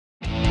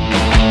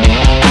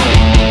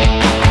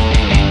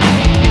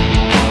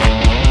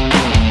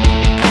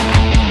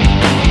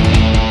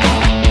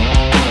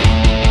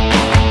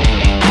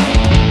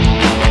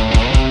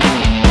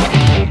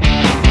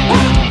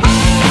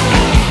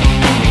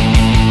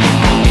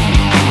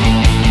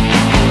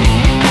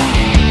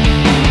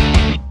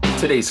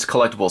today's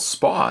collectible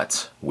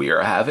spot, we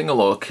are having a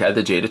look at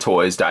the Jada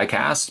Toys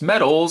die-cast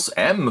metals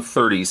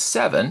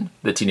M37,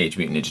 the Teenage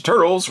Mutant Ninja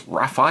Turtles,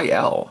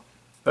 Raphael.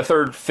 The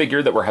third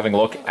figure that we're having a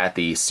look at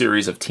the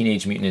series of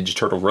Teenage Mutant Ninja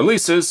Turtle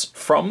releases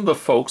from the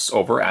folks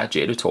over at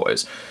Jada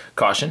Toys.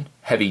 Caution,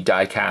 heavy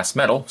die-cast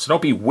metal, so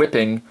don't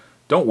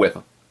whip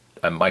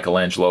a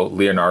Michelangelo,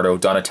 Leonardo,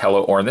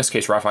 Donatello, or in this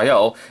case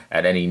Raphael,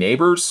 at any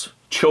neighbors,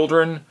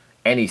 children,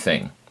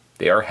 anything.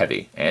 They are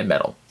heavy and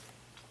metal.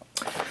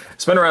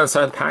 Spin around the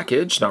side of the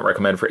package, not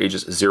recommended for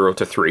ages 0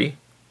 to 3.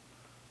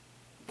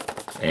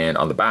 And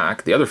on the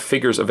back, the other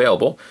figures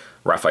available,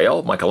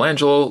 Raphael,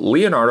 Michelangelo,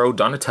 Leonardo,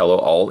 Donatello,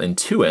 all in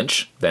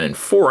 2-inch, then in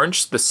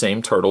 4-inch, the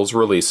same Turtles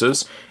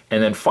releases,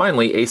 and then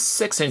finally a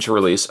 6-inch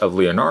release of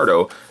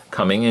Leonardo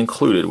coming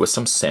included with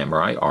some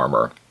samurai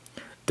armor.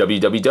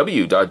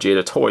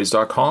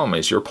 www.jadatoys.com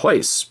is your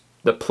place,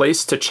 the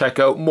place to check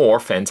out more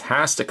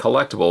fantastic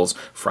collectibles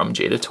from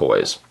Jada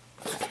Toys.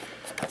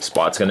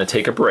 Spot's going to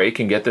take a break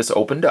and get this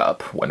opened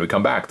up. When we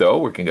come back, though,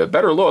 we're going to get a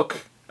better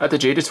look at the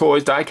Jada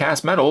Toys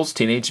die-cast metals,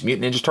 Teenage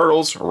Mutant Ninja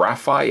Turtles,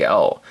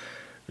 Raphael.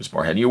 There's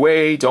more heading your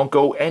way. Don't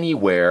go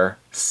anywhere.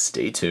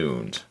 Stay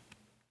tuned.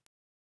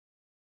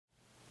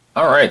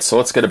 Alright, so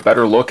let's get a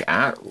better look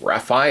at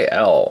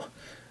Raphael.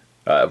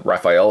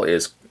 Raphael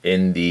is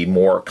in the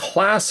more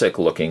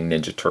classic-looking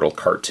Ninja Turtle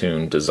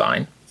cartoon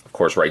design. Of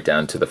course, right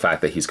down to the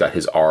fact that he's got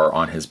his R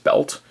on his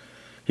belt.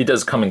 He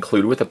does come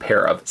included with a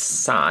pair of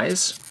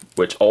sais,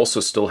 which also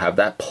still have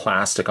that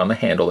plastic on the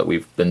handle that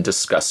we've been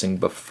discussing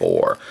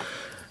before.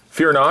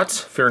 Fear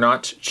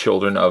not,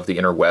 children of the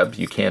interweb.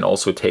 You can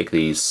also take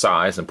these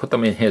sais and put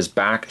them in his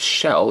back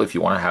shell if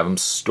you want to have them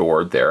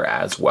stored there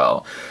as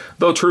well.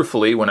 Though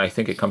truthfully, when I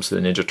think it comes to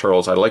the Ninja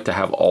Turtles, I'd like to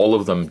have all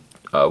of them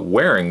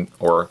wearing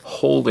or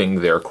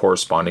holding their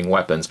corresponding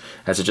weapons,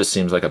 as it just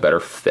seems like a better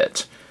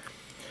fit.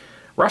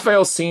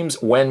 Raphael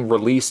seems, when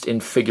released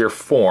in figure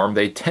form,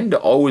 they tend to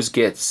always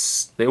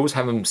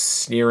have him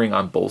sneering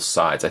on both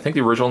sides. I think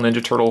the original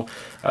Ninja Turtle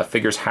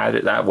figures had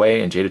it that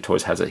way, and Jada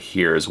Toys has it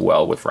here as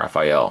well with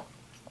Raphael.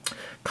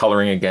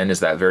 Coloring, again,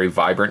 is that very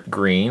vibrant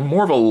green,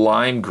 more of a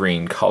lime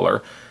green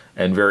color,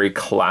 and very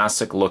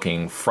classic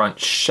looking front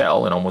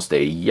shell, and almost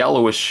a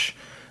yellowish,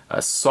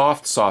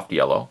 soft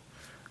yellow.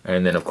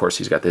 And then, of course,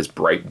 he's got this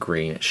bright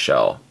green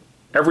shell.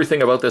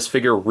 Everything about this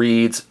figure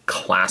reads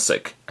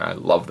classic. I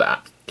love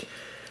that.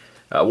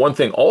 One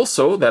thing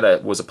also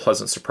that was a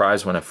pleasant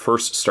surprise when I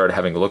first started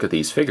having a look at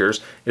these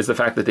figures is the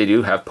fact that they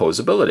do have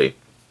posability.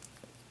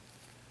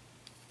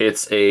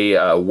 It's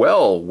a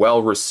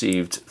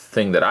well-received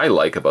thing that I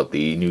like about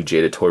the new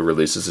Jada Toy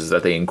releases is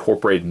that they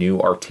incorporate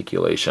new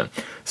articulation.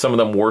 Some of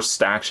them were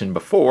stacked in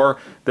before.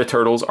 The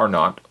Turtles are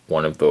not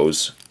one of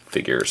those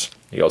figures.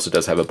 He also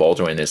does have a ball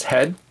joint in his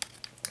head.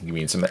 You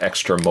mean some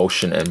extra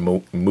motion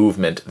and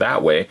movement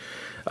that way.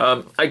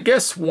 I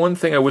guess one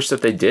thing I wish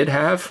that they did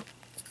have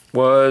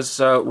was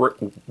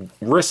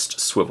wrist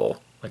swivel.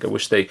 Like I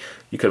wish you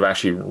could have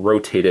actually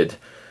rotated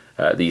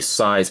the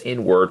size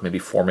inward, maybe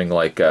forming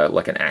like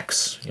an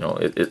X. You know,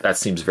 that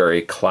seems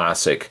very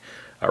classic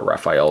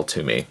Raphael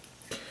to me.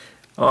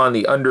 On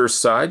the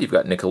underside, you've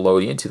got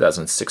Nickelodeon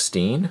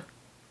 2016.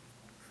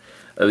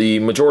 The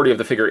majority of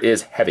the figure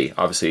is heavy,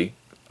 obviously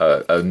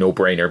a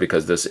no-brainer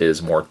because this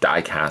is more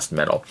die-cast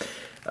metal.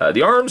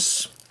 The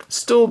arms,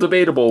 still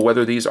debatable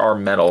whether these are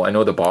metal. I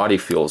know the body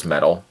feels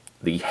metal.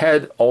 The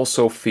head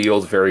also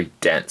feels very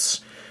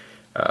dense.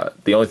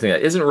 The only thing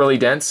that isn't really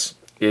dense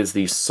is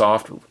the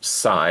soft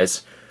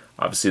size.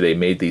 Obviously, they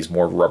made these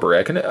more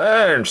rubber-esque, and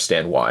I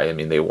understand why. I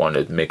mean, they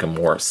wanted to make them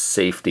more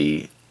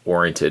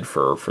safety-oriented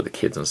for the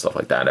kids and stuff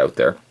like that out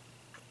there.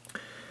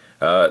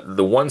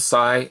 The one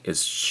sai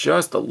is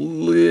just a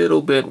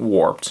little bit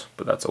warped,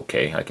 but that's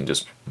okay. I can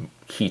just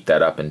heat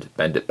that up and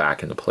bend it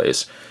back into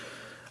place.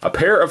 A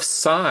pair of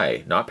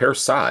sai, not pair of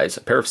sais,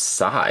 a pair of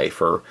sai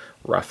for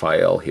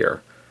Raphael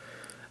here.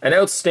 An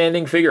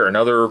outstanding figure,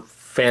 another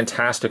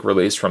fantastic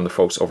release from the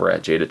folks over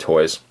at Jada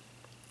Toys.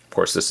 Of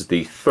course, this is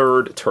the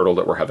third turtle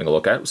that we're having a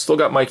look at. Still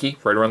got Mikey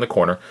right around the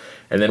corner.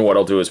 And then what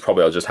I'll do is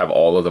I'll just have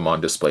all of them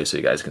on display so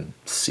you guys can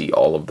see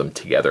all of them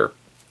together.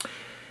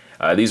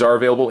 These are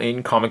available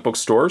in comic book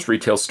stores,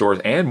 retail stores,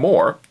 and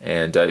more.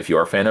 And if you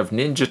are a fan of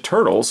Ninja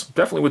Turtles,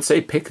 definitely would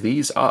say pick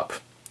these up.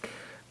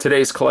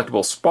 Today's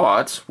collectible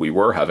spot, we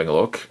were having a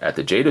look at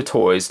the Jada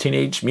Toys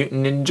Teenage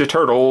Mutant Ninja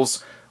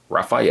Turtles,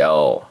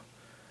 Raphael.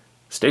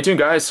 Stay tuned,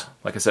 guys.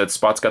 Like I said,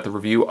 Spot's got the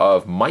review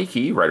of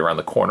Mikey right around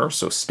the corner,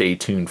 so stay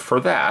tuned for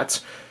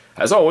that.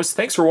 As always,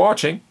 thanks for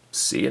watching.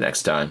 See you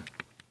next time.